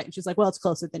 not quite. And she's like, well, it's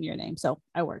closer than your name. So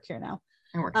I work here now.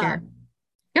 I work here.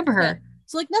 Good for her. Yeah.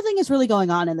 So like nothing is really going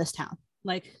on in this town.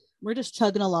 Like we're just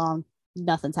chugging along.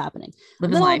 Nothing's happening.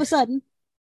 And then all of a sudden,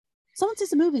 someone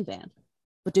sees a moving van.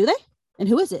 But do they? And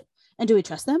who is it? And do we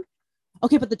trust them?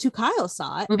 Okay, but the two Kyles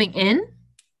saw it. Moving in?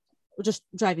 Just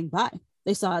driving by.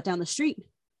 They saw it down the street.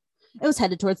 It was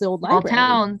headed towards the old library. All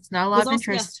towns, not a lot of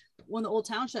interest. Yeah, when the old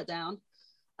town shut down,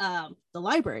 the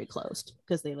library closed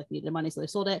because they like needed money, so they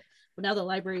sold it. But now the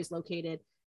library is located.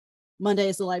 Monday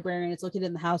is the librarian. It's located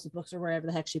in the house of books or wherever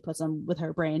the heck she puts them with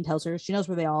her brain. Tells her she knows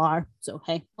where they all are. So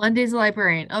hey, Monday's the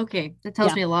librarian. Okay, that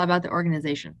tells me a lot about the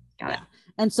organization. Got it.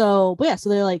 And so, but yeah, so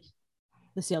they're like,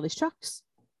 they see all these trucks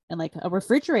and like a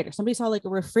refrigerator. Somebody saw like a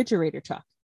refrigerator truck,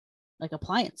 like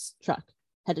appliance truck,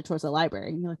 headed towards the library.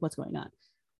 And you're like, what's going on?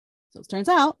 So it turns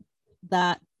out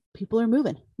that people are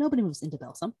moving. Nobody moves into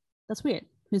Belsum. That's weird.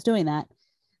 Who's doing that?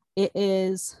 It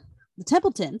is the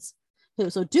Templetons,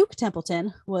 So Duke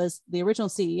Templeton was the original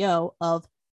CEO of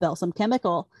Belsum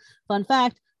Chemical. Fun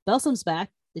fact, Belsum's back.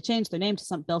 They changed their name to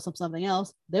Belsum something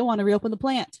else. They want to reopen the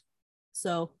plant.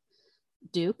 So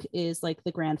Duke is like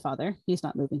the grandfather. He's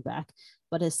not moving back,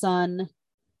 but his son,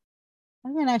 I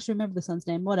can't actually remember the son's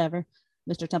name, whatever,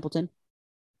 Mr. Templeton.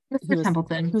 Mr.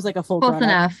 Templeton. Who's like a full close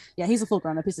enough. Yeah, he's a full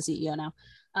grown up. He's the CEO now.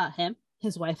 Him,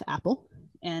 his wife Apple,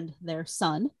 and their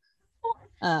son,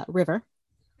 River,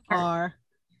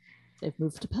 they've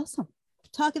moved to Belsum.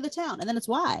 Talk of the town. And then it's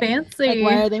why. Fancy. Like,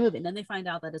 why are they moving? Then they find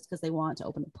out that it's because they want to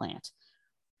open a plant.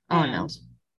 Oh, no.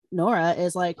 Nora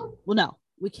is like, well, no,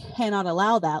 we cannot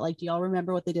allow that. Like, do y'all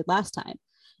remember what they did last time?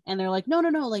 And they're like, no.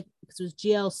 Like, because it was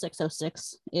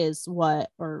GL606 is what,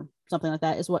 or something like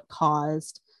that, is what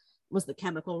was the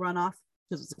chemical runoff.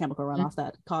 Because it was the chemical runoff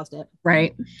that caused it.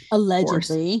 Right.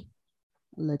 Allegedly.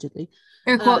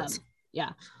 Air quotes.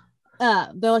 Yeah.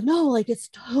 They're like, no, like, it's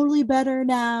totally better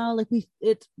now. Like,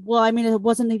 it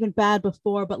wasn't even bad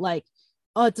before, but like,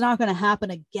 oh, it's not going to happen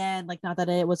again. Like, not that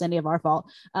it was any of our fault.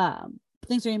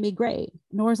 Things are going to be great.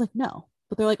 Nora's like, no.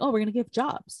 But they're like, oh, we're going to give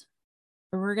jobs.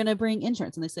 Or we're going to bring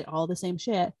insurance. And they say all the same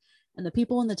shit. And the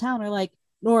people in the town are like,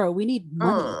 Nora, we need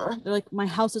money. They're like, my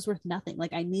house is worth nothing.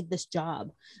 Like, I need this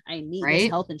job. I need this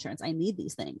health insurance. I need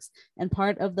these things. And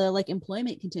part of the like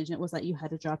employment contingent was that you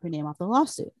had to drop your name off the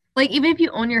lawsuit. Like, even if you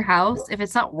own your house, if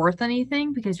it's not worth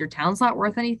anything because your town's not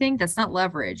worth anything, that's not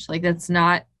leverage. Like, that's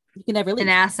not you can never leave. An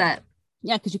asset.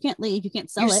 Yeah, because you can't leave. You can't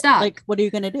sell You're it. Stuck. Like, what are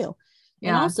you going to do? Yeah.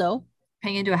 And also,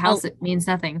 paying into a house, it means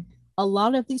nothing. A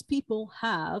lot of these people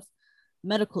have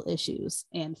medical issues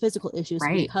and physical issues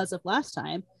because of last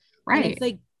time. Right.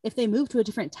 And if they move to a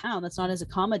different town that's not as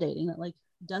accommodating, that like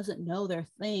doesn't know their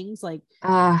things, like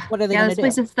what are they going to do?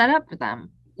 This place is set up for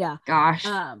them. Yeah. Gosh.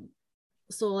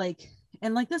 So like,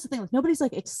 and like that's the thing, like nobody's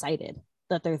like excited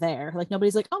that they're there. Like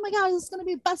nobody's like, oh my god, this is gonna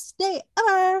be the best day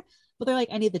ever. But they're like,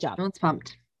 I need the job. No one's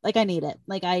pumped. Like, I need it.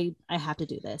 Like, I have to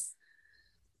do this.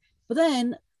 But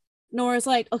then Nora's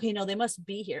like, okay, no, they must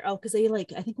be here. Oh, because they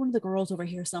like, I think one of the girls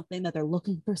overhears something that they're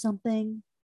looking for something.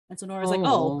 And so Nora's like,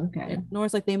 oh, okay.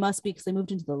 Nora's like, they must be because they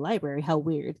moved into the library. How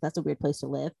weird. That's a weird place to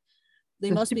live. They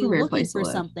must be looking for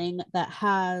something that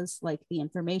has like the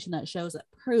information that shows, that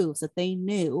proves that they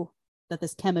knew that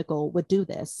this chemical would do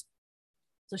this.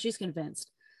 So she's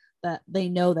convinced that they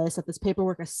know this, that this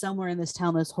paperwork is somewhere in this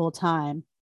town this whole time.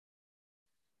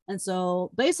 And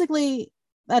so basically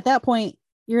at that point,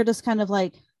 you're just kind of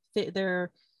like,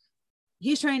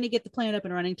 he's trying to get the plan up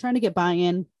and running, trying to get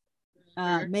buy-in.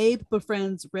 Maeve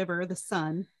befriends River, the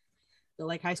son, the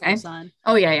like high school son.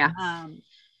 Oh yeah.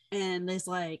 And is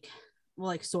like, well,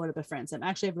 like sort of befriends him.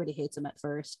 Actually, everybody hates him at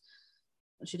first.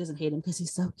 She doesn't hate him because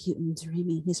he's so cute and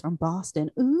dreamy. He's from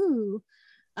Boston. Ooh.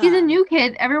 He's a new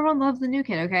kid. Everyone loves the new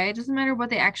kid, okay? It doesn't matter what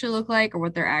they actually look like or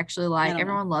what they're actually like.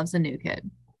 Everyone loves the new kid.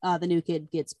 The new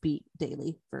kid gets beat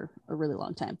daily for a really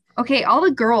long time. Okay, all the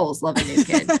girls love a new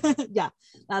kid. Yeah.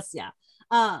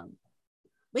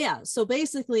 But yeah, so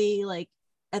basically, like,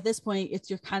 at this point,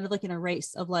 you're kind of like in a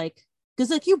race of like, because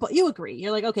like you agree.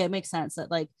 You're like, okay, it makes sense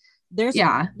that like there's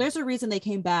a reason they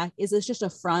came back. Is this just a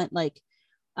front? Like,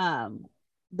 I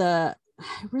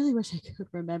really wish I could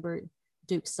remember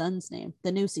Duke's son's name,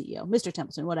 the new CEO, Mr.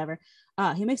 Templeton, whatever.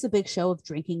 He makes a big show of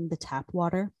drinking the tap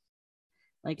water.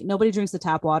 Like, nobody drinks the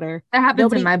tap water. That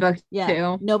happens in my book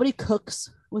too. Nobody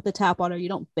cooks with the tap water. You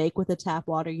don't bake with the tap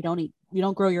water. You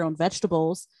don't grow your own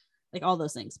vegetables, like all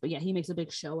those things. But yeah, he makes a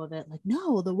big show of it. Like,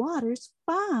 no, the water's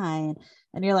fine.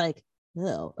 And you're like,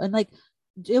 no. And like,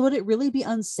 would it really be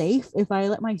unsafe if I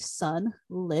let my son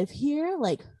live here?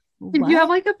 Like, did you have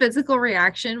like a physical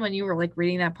reaction when you were like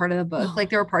reading that part of the book? Like,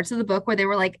 there were parts of the book where they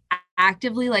were like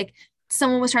actively like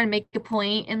someone was trying to make a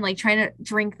point and like trying to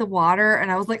drink the water,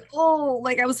 and I was like, oh,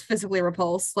 like I was physically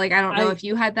repulsed. Like, I don't know if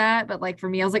you had that, but like for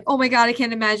me, I was like, oh my god, I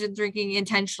can't imagine drinking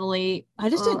intentionally. I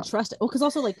just didn't trust it. Well, because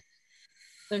also like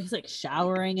there's like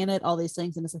showering in it, all these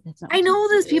things, and it's like, that's not. I know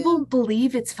those people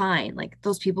believe it's fine. Like,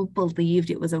 those people believed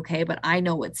it was okay, but I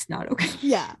know it's not okay.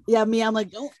 Yeah. Me, I'm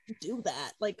like, don't do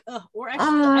that. Like, or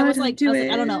actually, I was like,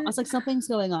 I don't know. I was like, something's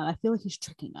going on. I feel like he's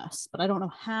tricking us, but I don't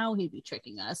know how he'd be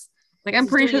tricking us. Like, I'm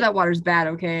pretty sure that water's bad,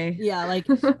 okay? Yeah, like,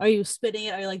 are you spitting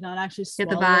it? Are you like not actually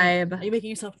swallowing? Get the vibe. Are you making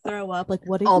yourself throw up? Like,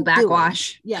 what are all you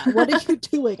backwash doing? Yeah, what are you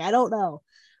doing? I don't know.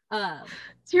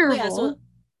 Terrible. Yeah, so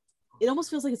it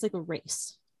almost feels like it's like a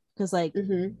race, because like,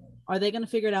 are they going to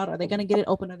figure it out? Are they going to get it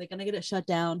open? Are they going to get it shut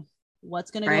down?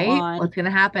 What's going to go on? What's going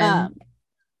to happen?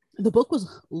 The book was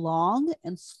long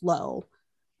and slow.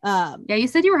 Yeah, you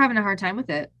said you were having a hard time with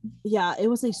it. Yeah, it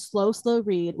was a slow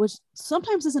read, which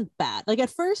sometimes isn't bad. Like, at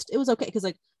first it was okay, because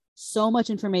like so much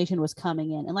information was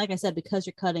coming in. And like I said, because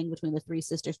you're cutting between the three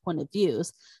sisters' point of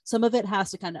views, some of it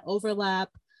has to kind of overlap.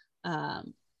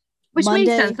 Which Monday,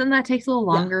 makes sense, and that takes a little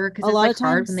longer because it's like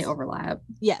hard when they overlap.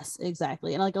 Yes,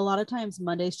 exactly. And like a lot of times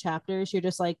Monday's chapters, you're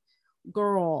just like,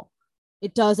 girl,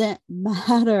 it doesn't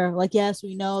matter. Like, yes,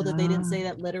 we know that they didn't say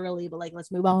that literally, but like,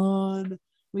 let's move on.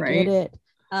 We get it.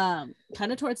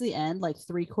 Kind of towards the end, like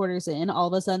 3/4 in, all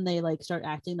of a sudden they like start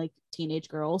acting like teenage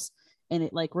girls, and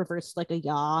it like reverts like a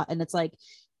yaw, and it's like,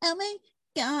 oh my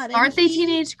god, aren't they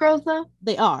teenage girls though?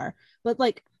 They are, but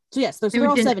like, so yes, they're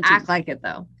all didn't 17. Act like it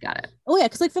though. Got it. Oh yeah,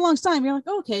 because like for a long time you're like,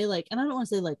 oh, okay, like, and I don't want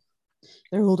to say like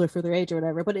they're older for their age or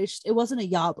whatever, but it wasn't a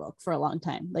yaw book for a long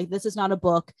time. Like, this is not a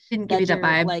book didn't give you that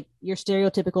vibe. Like your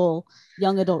stereotypical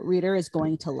young adult reader is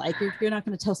going to like. You're not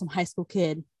going to tell some high school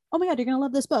kid, oh my god, you're going to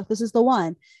love this book, this is the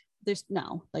one. There's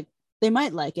no, like, they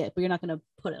might like it, but you're not going to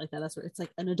put it like that. That's where it's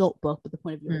like an adult book with the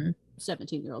point of view of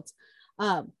 17-year-olds.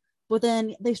 But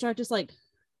then they start just like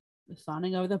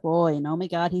fawning over the boy, and oh my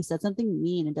god, he said something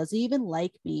mean, and does he even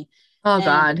like me? Oh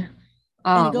god.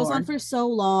 And it goes on for so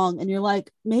long, and you're like,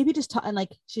 maybe just and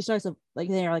like she starts like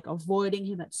they're like avoiding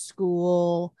him at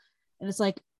school, and it's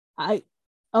like,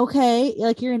 okay,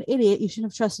 like, you're an idiot, you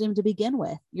shouldn't have trusted him to begin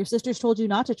with. Your sisters told you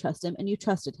not to trust him, and you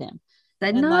trusted him.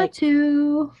 Said not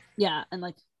to. Yeah, and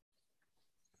like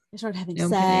they started having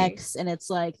sex, and it's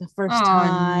like the first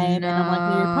time, and I'm like,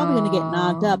 well, you're probably gonna get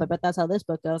knocked up. I bet that's how this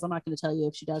book goes. I'm not gonna tell you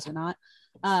if she does or not.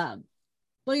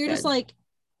 But you're just like,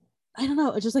 I don't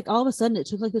know. It's just like all of a sudden it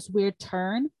took like this weird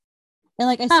turn, and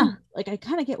like I see, like I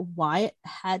kind of get why it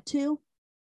had to.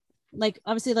 Like,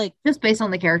 obviously, like just based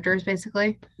on the characters,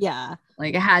 basically. Yeah,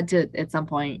 like it had to at some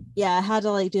point. Yeah, I had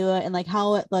to like do it, and like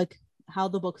how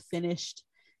the book finished,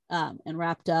 and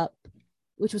wrapped up,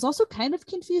 which was also kind of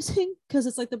confusing because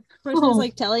it's like the person is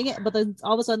like telling it, but then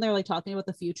all of a sudden they're like talking about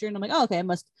the future, and I'm like, oh, okay,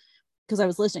 because I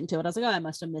was listening to it, I was like, oh, I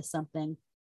must have missed something,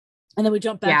 and then we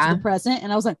jump back to the present,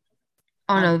 and I was like,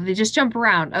 oh no, they just jump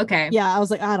around. Okay. Yeah, I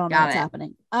was like, I don't know what's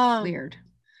happening. Weird.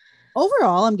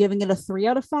 Overall, I'm giving it a 3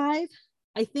 out of 5.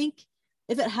 I think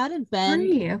if it hadn't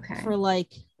been for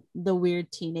like the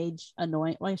weird teenage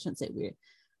annoying, well, I shouldn't say weird.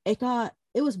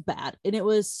 It was bad, and it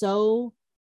was so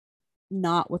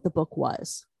not what the book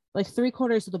was. Like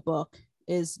 3/4 of the book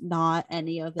is not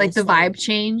any of this. Like the vibe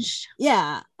changed.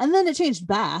 Yeah, and then it changed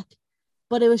back,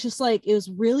 but it was just like, it was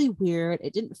really weird.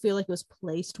 It didn't feel like it was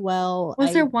placed well.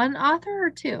 Was there one author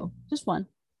or two? Just one.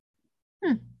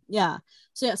 Yeah.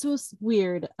 So it was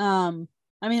weird.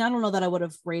 I mean, I don't know that I would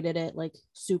have rated it like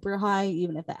super high,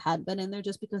 even if that hadn't been in there,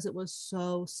 just because it was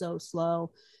so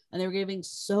slow, and they were giving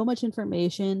so much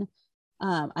information.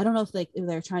 I don't know if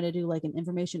they're trying to do like an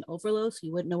information overload, so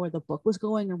you wouldn't know where the book was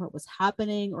going or what was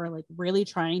happening, or like really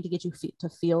trying to get you to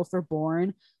feel for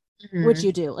Bourne, which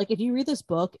you do. Like, if you read this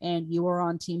book and you are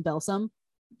on Team Belsum,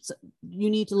 so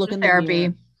you need to look in the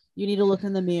mirror. You need to look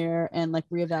in the mirror and like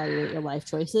reevaluate your life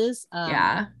choices.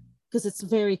 Because it's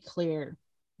very clear.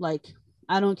 Like,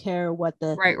 I don't care what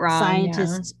the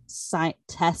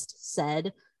test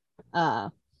said.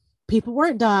 People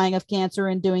weren't dying of cancer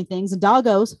and doing things, and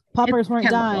doggos, poppers weren't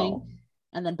dying.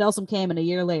 And then Belsum came, and a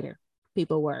year later,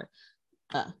 people were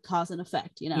cause and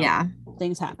effect.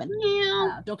 Things happen.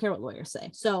 Don't care what lawyers say.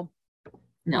 So,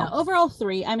 overall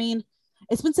 3. I mean,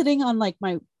 it's been sitting on like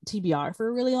my TBR for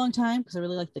a really long time because I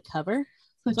really like the cover.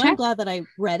 So I'm glad that I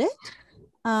read it.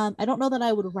 I don't know that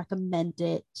I would recommend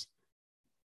it.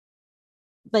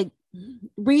 Like,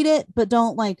 read it, but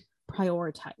don't like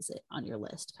prioritize it on your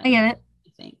list. I get it. I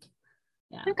think.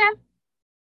 Yeah. Okay.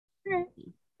 All right.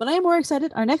 But I am more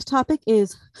excited. Our next topic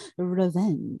is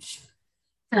revenge.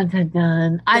 Dun, dun,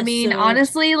 dun. I mean,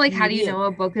 honestly, like, how do you know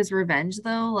a book is revenge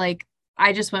though? Like,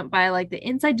 I just went by like the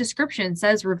inside description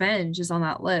says revenge is on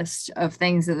that list of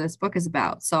things that this book is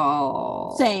about.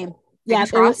 So same. Yeah.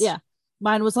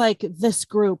 Mine was like, this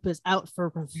group is out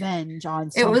for revenge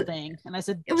on something. And I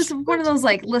said, it was one of those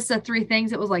like list of 3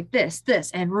 things. It was like this,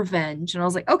 and revenge. And I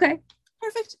was like, okay.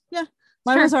 Perfect. Yeah.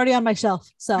 Mine was already on my shelf.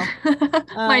 So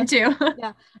mine too.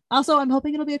 Yeah. Also, I'm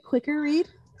hoping it'll be a quicker read.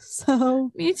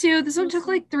 So me too. This one took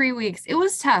like 3 weeks. It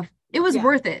was tough. It was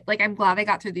worth it. Like, I'm glad I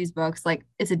got through these books. Like,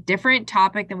 it's a different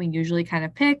topic than we usually kind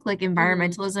of pick. Like,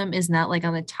 environmentalism is not like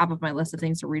on the top of my list of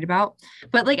things to read about,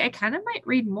 but like, I kind of might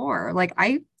read more. Like,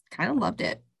 I kind of loved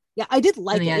it. Yeah, I did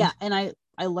like it. Yeah. And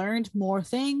I learned more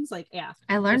things. Like, yeah,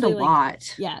 I learned a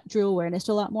lot. Yeah. Drew awareness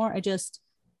to a lot more. I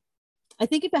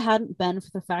think if it hadn't been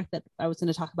for the fact that I was going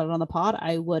to talk about it on the pod,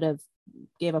 I would have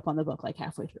gave up on the book like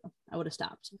halfway through. I would have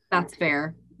stopped. That's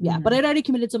fair. Yeah, but I'd already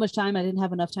committed so much time. I didn't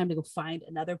have enough time to go find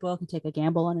another book and take a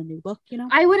gamble on a new book, you know?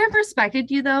 I would have respected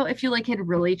you though if you like had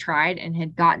really tried and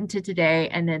had gotten to today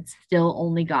and had still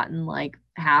only gotten like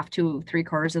half to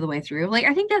 3/4 of the way through. Like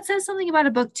I think that says something about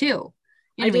a book too.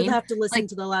 You know I did have to listen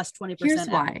to the last 20% here's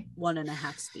why. at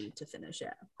 1.5 speed to finish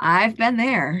it. I've been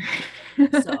there.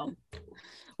 So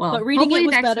well, but reading it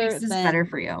was next better is better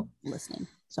for you. Listening.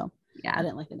 So yeah, I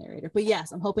didn't like the narrator. But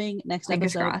yes, I'm hoping next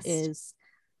episode is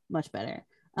much better.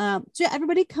 So yeah,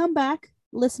 everybody come back,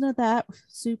 listen to that.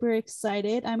 Super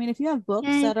excited. I mean, if you have books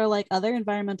that are like other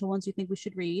environmental ones you think we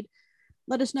should read,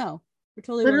 let us know. We're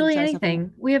totally literally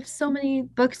anything. We have so many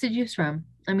books to choose from.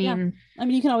 I mean,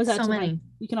 you can always add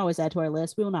you can always add to our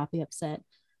list. We will not be upset.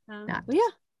 But yeah,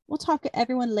 we'll talk to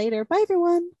everyone later. Bye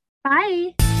everyone.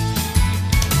 Bye.